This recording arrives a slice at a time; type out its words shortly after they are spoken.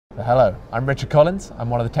Hello, I'm Richard Collins.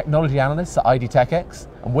 I'm one of the technology analysts at IDTechEx,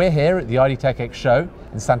 and we're here at the IDTechEx show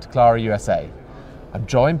in Santa Clara, USA. I'm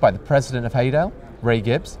joined by the president of Haydale, Ray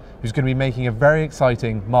Gibbs, who's going to be making a very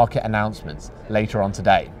exciting market announcement later on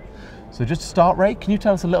today. So just to start, Ray, can you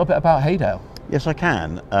tell us a little bit about Haydale? Yes, I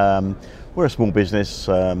can. We're a small business,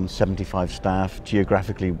 75 staff,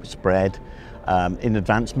 geographically spread, in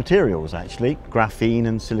advanced materials actually, graphene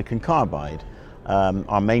and silicon carbide.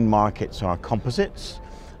 Our main markets are composites,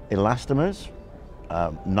 elastomers,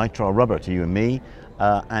 nitrile rubber to you and me,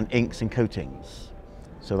 and inks and coatings.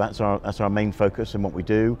 So that's our main focus in what we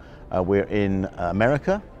do. We're in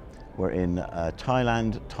America, we're in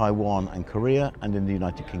Thailand, Taiwan and Korea, and in the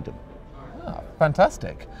United Kingdom. Ah,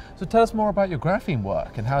 fantastic. So tell us more about your graphene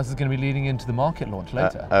work and how this is going to be leading into the market launch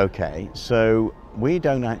later. Okay, so we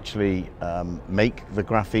don't actually make the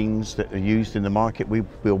graphenes that are used in the market.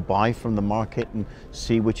 We'll buy from the market and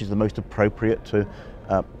see which is the most appropriate to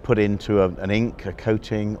put into an ink, a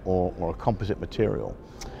coating, or a composite material.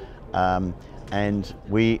 And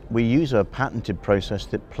we use a patented process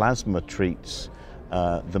that plasma treats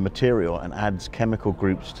the material and adds chemical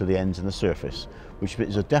groups to the ends and the surface, which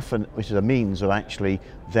is a means of actually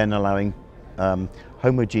then allowing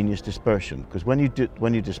homogeneous dispersion. Because when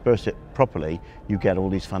you disperse it properly, you get all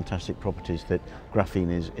these fantastic properties that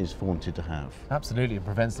graphene is wanted to have. Absolutely, it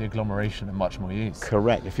prevents the agglomeration and much more use.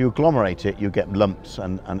 Correct. If you agglomerate it, you get lumps,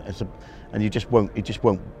 and you just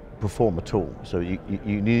won't perform at all. So you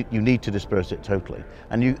need to disperse it totally,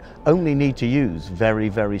 and you only need to use very,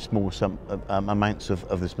 very small amounts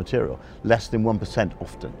of this material. Less than 1%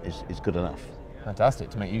 often is good enough. Fantastic,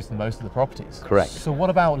 to make use of most of the properties. Correct. So what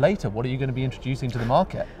about later? What are you going to be introducing to the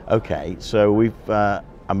market? Okay, so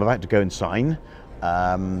I'm about to go and sign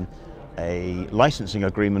a licensing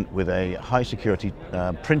agreement with a high security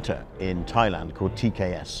printer in Thailand called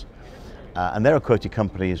TKS, and they're a quoted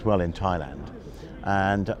company as well in Thailand,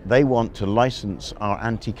 and they want to license our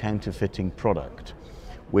anti-counterfeiting product,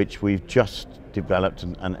 which we've just developed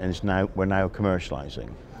and we're now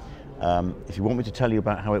commercializing. If you want me to tell you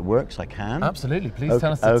about how it works, I can. Absolutely, please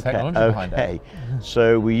tell us the technology behind it. Okay,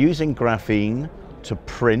 so we're using graphene to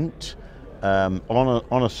print on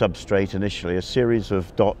a substrate initially a series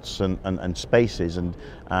of dots and spaces,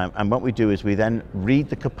 and what we do is we then read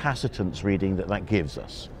the capacitance reading that gives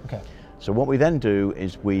us. Okay. So what we then do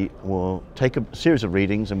is we will take a series of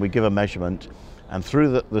readings and we give a measurement, and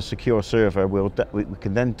through the secure server we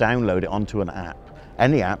can then download it onto an app,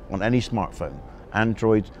 any app on any smartphone,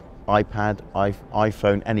 Android, iPad,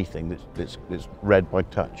 iPhone, anything that's read by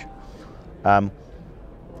touch, and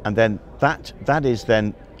then that is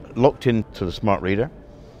then locked into the smart reader.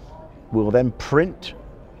 We'll then print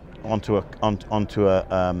onto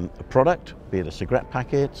a product, be it a cigarette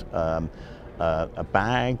packet, a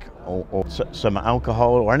bag, or some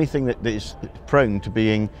alcohol, or anything that is prone to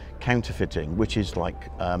being counterfeiting, which is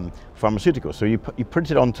like pharmaceuticals. So you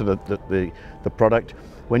print it onto the product.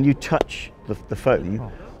 When you touch the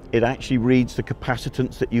phone, it actually reads the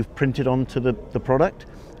capacitance that you've printed onto the product.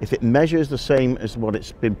 If it measures the same as what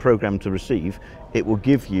it's been programmed to receive, it will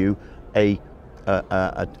give you a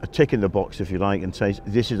tick in the box, if you like, and says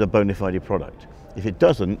this is a bona fide product. If it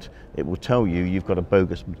doesn't, it will tell you you've got a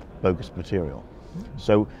bogus material.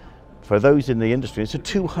 So for those in the industry, it's a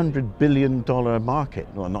 $200 billion market.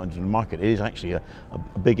 Well, not into the market, it is actually a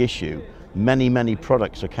big issue. Many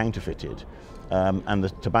products are counterfeited. And the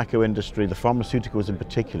tobacco industry, the pharmaceuticals in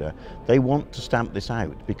particular, they want to stamp this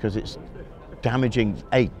out because it's damaging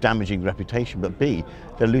reputation, but B,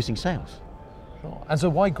 they're losing sales. Sure. And so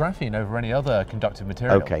why graphene over any other conductive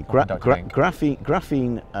material? Okay,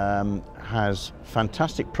 graphene has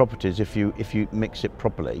fantastic properties if you mix it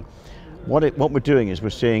properly. What we're doing is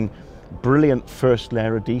we're seeing brilliant first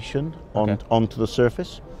layer adhesion onto the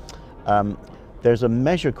surface. There's a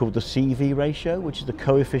measure called the CV ratio, which is the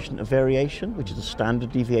coefficient of variation, which is the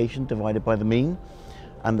standard deviation divided by the mean.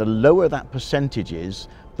 And the lower that percentage is,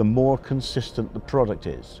 the more consistent the product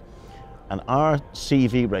is. And our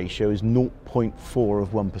CV ratio is 0.4 of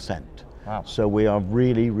 1%. Wow. So we are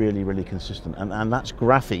really consistent. And that's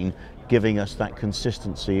graphene giving us that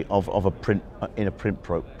consistency of a print in a print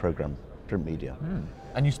media.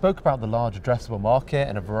 And you spoke about the large addressable market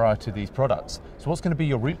and a variety of these products. So what's going to be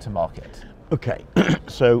your route to market? Okay,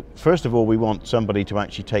 so first of all, we want somebody to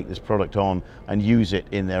actually take this product on and use it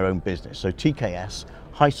in their own business. So TKS,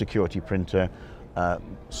 high security printer,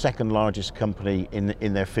 second largest company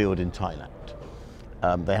in their field in Thailand.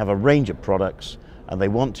 They have a range of products and they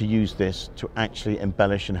want to use this to actually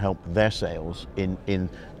embellish and help their sales in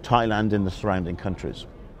Thailand and the surrounding countries.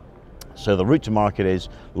 So the route to market is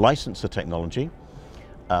license the technology,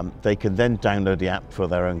 They can then download the app for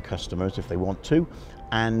their own customers if they want to,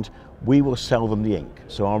 and we will sell them the ink.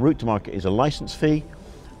 So our route to market is a license fee,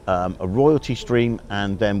 a royalty stream,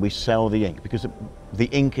 and then we sell the ink, because the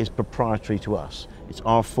ink is proprietary to us. It's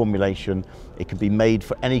our formulation. It can be made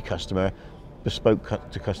for any customer,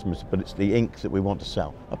 bespoke to customers, but it's the ink that we want to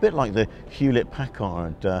sell. A bit like the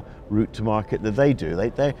Hewlett-Packard route to market that they do.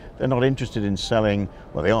 They're not interested in selling,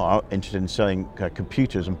 well, they are interested in selling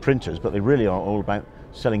computers and printers, but they really are all about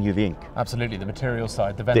selling you the ink. Absolutely, the material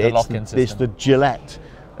side, the vendor lock-in system. It's the Gillette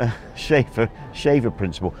shaver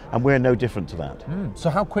principle, and we're no different to that. So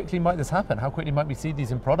how quickly might this happen? How quickly might we see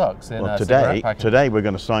these in products? Well, today we're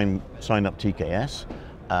going to sign up TKS.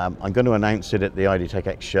 I'm going to announce it at the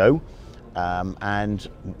IDTechEx show, and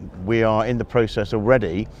we are in the process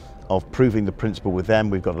already of proving the principle with them.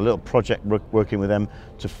 We've got a little project working with them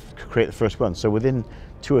to create the first one. So within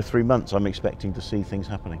 2 or 3 months, I'm expecting to see things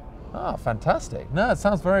happening. Ah, fantastic. No, it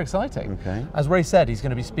sounds very exciting. Okay. As Ray said, he's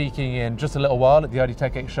going to be speaking in just a little while at the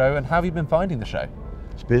IDTechEx show. And how have you been finding the show?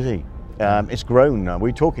 It's busy. It's grown.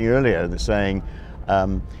 We were talking earlier that saying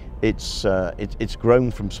it's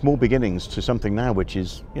grown from small beginnings to something now which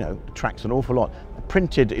is, attracts an awful lot.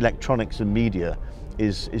 Printed electronics and media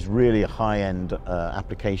is really a high-end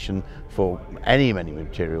application for many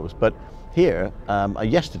materials. But here,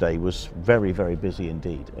 yesterday was very, very busy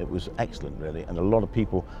indeed. It was excellent, really, and a lot of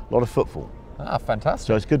people, a lot of footfall. Ah, fantastic.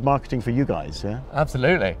 So it's good marketing for you guys, yeah?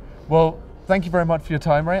 Absolutely. Well, thank you very much for your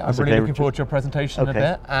time, Ray. I'm really looking forward to your presentation in a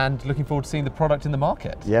bit, and looking forward to seeing the product in the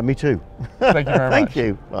market. Yeah, me too. Thank you very much. Thank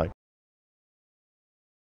you. Bye.